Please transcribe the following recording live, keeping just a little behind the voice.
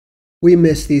We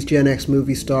miss these Gen X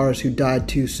movie stars who died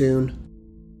too soon.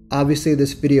 Obviously,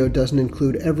 this video doesn't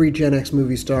include every Gen X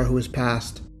movie star who has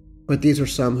passed, but these are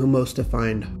some who most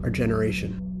defined our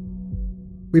generation.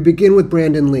 We begin with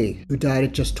Brandon Lee, who died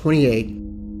at just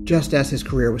 28, just as his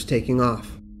career was taking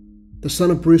off. The son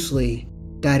of Bruce Lee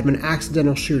died of an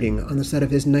accidental shooting on the set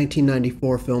of his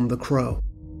 1994 film The Crow,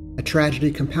 a tragedy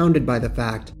compounded by the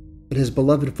fact that his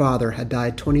beloved father had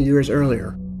died 20 years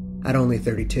earlier, at only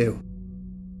 32.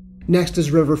 Next is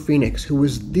River Phoenix, who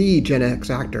was the Gen X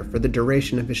actor for the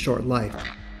duration of his short life,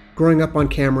 growing up on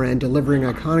camera and delivering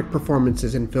iconic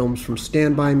performances in films from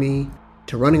Stand By Me,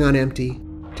 to Running on Empty,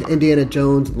 to Indiana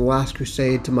Jones and The Last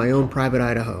Crusade, to My Own Private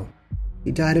Idaho.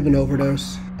 He died of an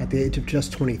overdose at the age of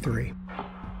just 23.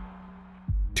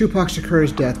 Tupac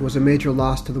Shakur's death was a major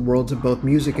loss to the worlds of both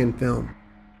music and film.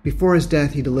 Before his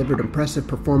death, he delivered impressive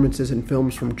performances in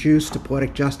films from Juice to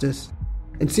Poetic Justice,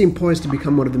 and seemed poised to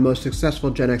become one of the most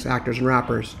successful Gen X actors and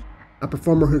rappers, a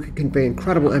performer who could convey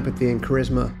incredible empathy and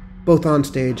charisma, both on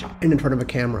stage and in front of a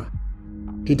camera.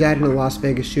 He died in a Las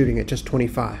Vegas shooting at just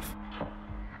 25.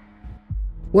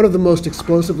 One of the most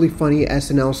explosively funny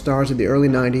SNL stars of the early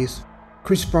 90s,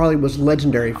 Chris Farley was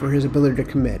legendary for his ability to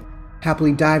commit,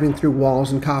 happily diving through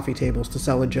walls and coffee tables to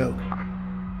sell a joke.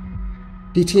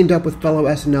 He teamed up with fellow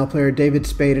SNL player David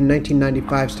Spade in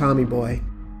 1995's Tommy Boy,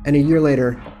 and a year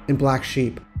later in Black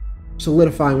Sheep,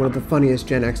 solidifying one of the funniest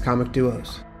Gen X comic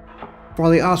duos.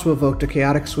 Farley also evoked a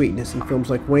chaotic sweetness in films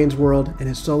like Wayne's World and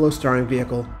his solo starring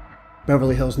vehicle,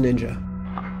 Beverly Hills Ninja.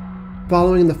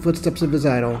 Following in the footsteps of his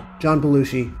idol, John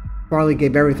Belushi, Farley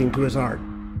gave everything to his art,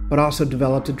 but also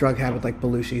developed a drug habit like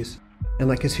Belushi's, and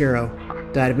like his hero,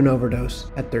 died of an overdose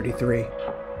at 33.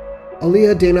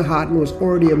 Aaliyah Dana Houghton was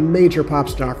already a major pop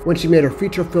star when she made her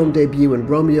feature film debut in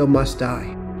Romeo Must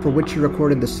Die, for which she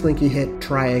recorded the slinky hit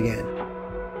Try Again.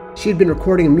 She had been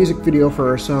recording a music video for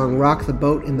her song Rock the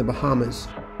Boat in the Bahamas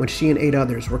when she and 8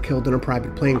 others were killed in a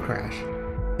private plane crash,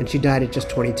 and she died at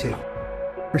just 22.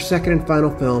 Her second and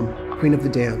final film, Queen of the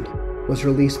Damned, was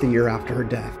released the year after her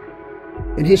death.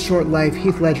 In his short life,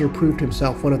 Heath Ledger proved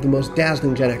himself one of the most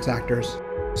dazzling Gen X actors,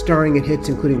 starring in hits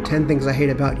including 10 Things I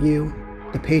Hate About You,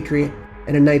 The Patriot,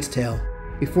 and A Knight's Tale,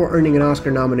 before earning an Oscar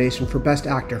nomination for Best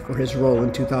Actor for his role in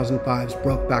 2005's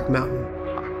Brokeback Mountain.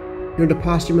 He earned a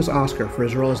posthumous Oscar for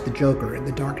his role as the Joker in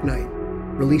The Dark Knight,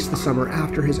 released the summer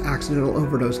after his accidental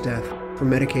overdose death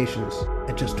from medications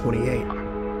at just 28.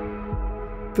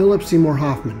 Philip Seymour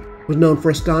Hoffman was known for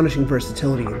astonishing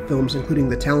versatility in films including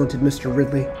The Talented Mr.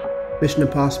 Ridley, Mission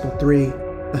Impossible 3,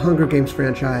 The Hunger Games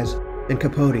franchise, and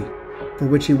Capote, for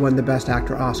which he won the Best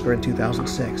Actor Oscar in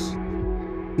 2006.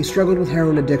 He struggled with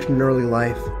heroin addiction in early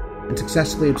life and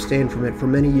successfully abstained from it for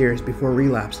many years before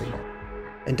relapsing,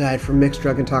 and died from mixed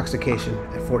drug intoxication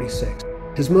at 46.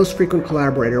 His most frequent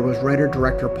collaborator was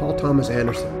writer-director Paul Thomas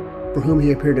Anderson, for whom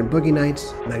he appeared in Boogie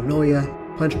Nights, Magnolia,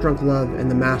 Punch Drunk Love, and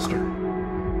The Master.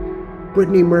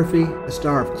 Brittany Murphy, the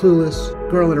star of Clueless,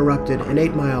 Girl Interrupted, and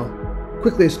 8 Mile,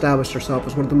 quickly established herself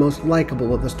as one of the most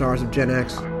likable of the stars of Gen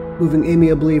X, moving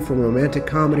amiably from romantic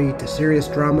comedy to serious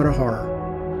drama to horror,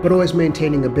 but always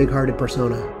maintaining a big-hearted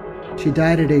persona. She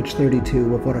died at age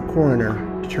 32 of what a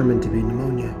coroner determined to be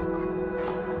pneumonia.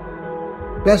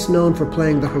 Best known for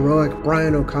playing the heroic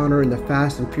Brian O'Connor in the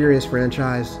Fast and Furious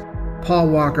franchise, Paul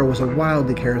Walker was a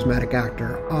wildly charismatic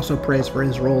actor, also praised for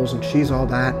his roles in She's All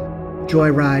That,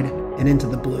 Joyride, and Into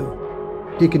the Blue.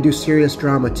 He could do serious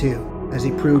drama too, as he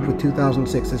proved with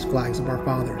 2006's Flags of Our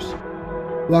Fathers.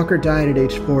 Walker died at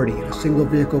age 40 in a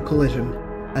single-vehicle collision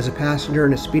as a passenger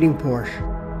in a speeding Porsche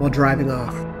while driving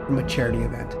off from a charity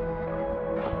event.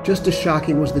 Just as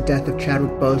shocking was the death of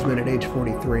Chadwick Boseman at age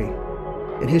 43.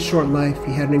 In his short life,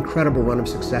 he had an incredible run of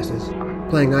successes,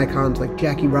 playing icons like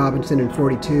Jackie Robinson in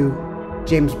 42,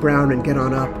 James Brown in Get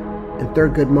On Up, and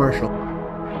Thurgood Marshall.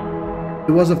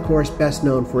 He was, of course, best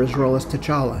known for his role as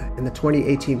T'Challa in the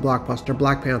 2018 blockbuster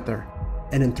Black Panther,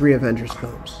 and in 3 Avengers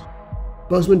films.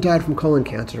 Boseman died from colon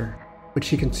cancer, which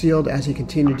he concealed as he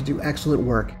continued to do excellent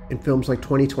work in films like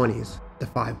 2020's The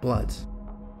Five Bloods.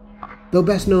 Though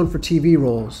best known for TV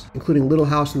roles, including Little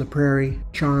House on the Prairie,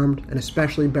 Charmed, and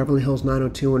especially Beverly Hills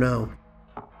 90210,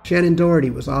 Shannen Doherty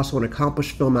was also an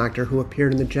accomplished film actor who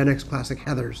appeared in the Gen X classic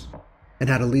Heathers, and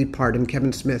had a lead part in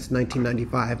Kevin Smith's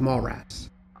 1995 Mallrats.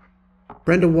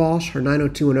 Brenda Walsh, her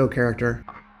 90210 character,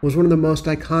 was one of the most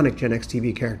iconic Gen X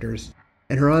TV characters,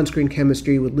 and her on-screen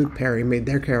chemistry with Luke Perry made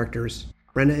their characters,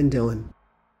 Brenna and Dylan,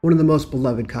 one of the most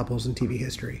beloved couples in TV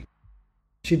history.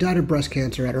 She died of breast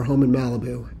cancer at her home in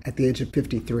Malibu at the age of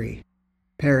 53.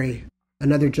 Perry,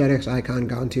 another Gen X icon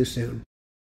gone too soon,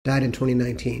 died in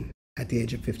 2019 at the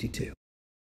age of 52.